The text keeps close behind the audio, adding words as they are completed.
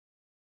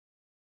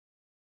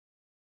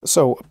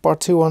So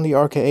part 2 on the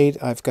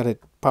RK008, I've got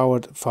it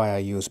powered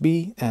via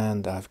USB,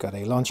 and I've got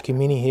a launch key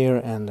mini here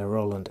and a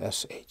Roland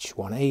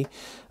SH1A,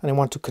 and I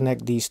want to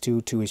connect these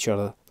two to each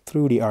other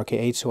through the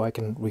RK008 so I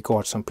can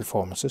record some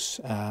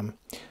performances.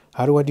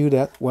 How do I do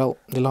that? Well,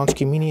 the launch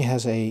key mini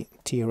has a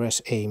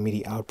TRS-A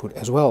MIDI output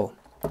as well,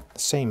 the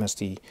same as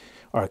the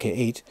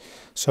RK008,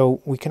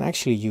 so we can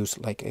actually use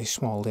like a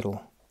small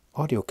little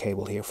audio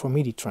cable here for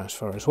MIDI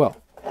transfer as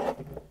well.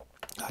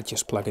 I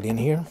just plug it in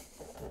here,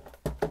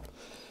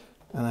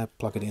 and I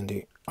plug it in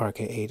the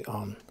RK008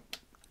 on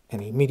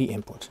any MIDI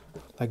input,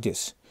 like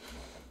this.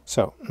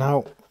 So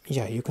now,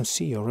 yeah, you can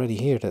see already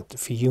here that the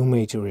VU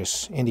meter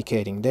is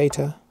indicating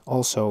data.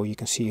 Also, you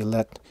can see a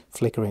LED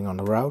flickering on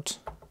the route,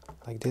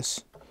 like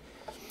this.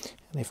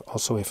 And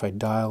if I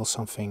dial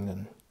something,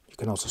 then you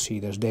can also see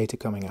there's data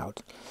coming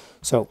out.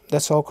 So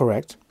that's all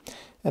correct.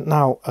 And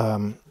now,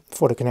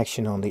 for the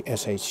connection on the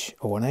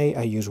SH1A,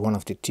 I use one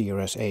of the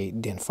TRS-A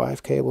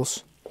DIN5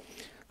 cables.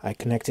 I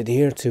connect it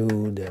here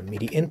to the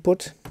MIDI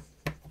input,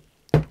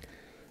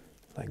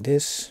 like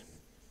this.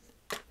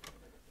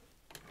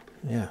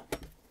 Yeah,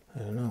 I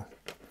don't know.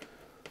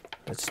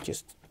 Let's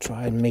just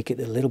try and make it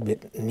a little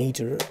bit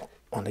neater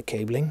on the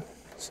cabling.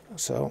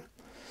 So,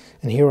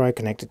 and here I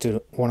connect it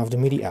to one of the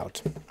MIDI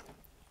out,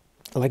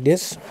 like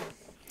this.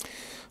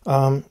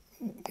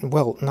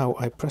 Well, now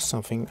I press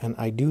something and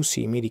I do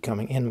see MIDI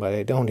coming in, but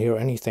I don't hear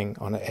anything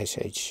on the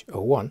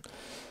SH01.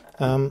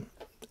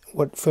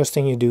 First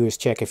thing you do is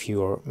check if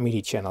your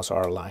MIDI channels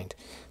are aligned.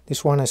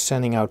 This one is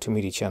sending out to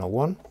MIDI channel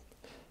 1,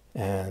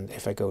 and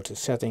if I go to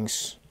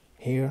settings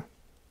here,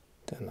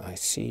 then I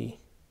see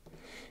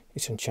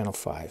it's on channel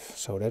 5,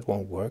 so that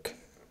won't work.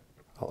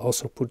 I'll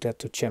also put that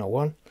to channel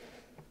 1,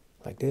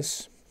 like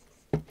this,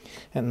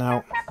 and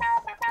now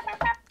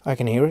I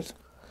can hear it.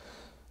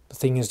 The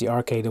thing is, the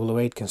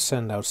RK008 can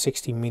send out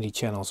 60 MIDI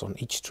channels on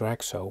each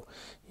track, so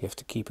you have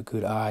to keep a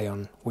good eye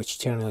on which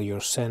channel you're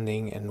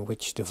sending and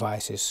which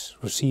device is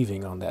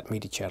receiving on that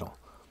MIDI channel.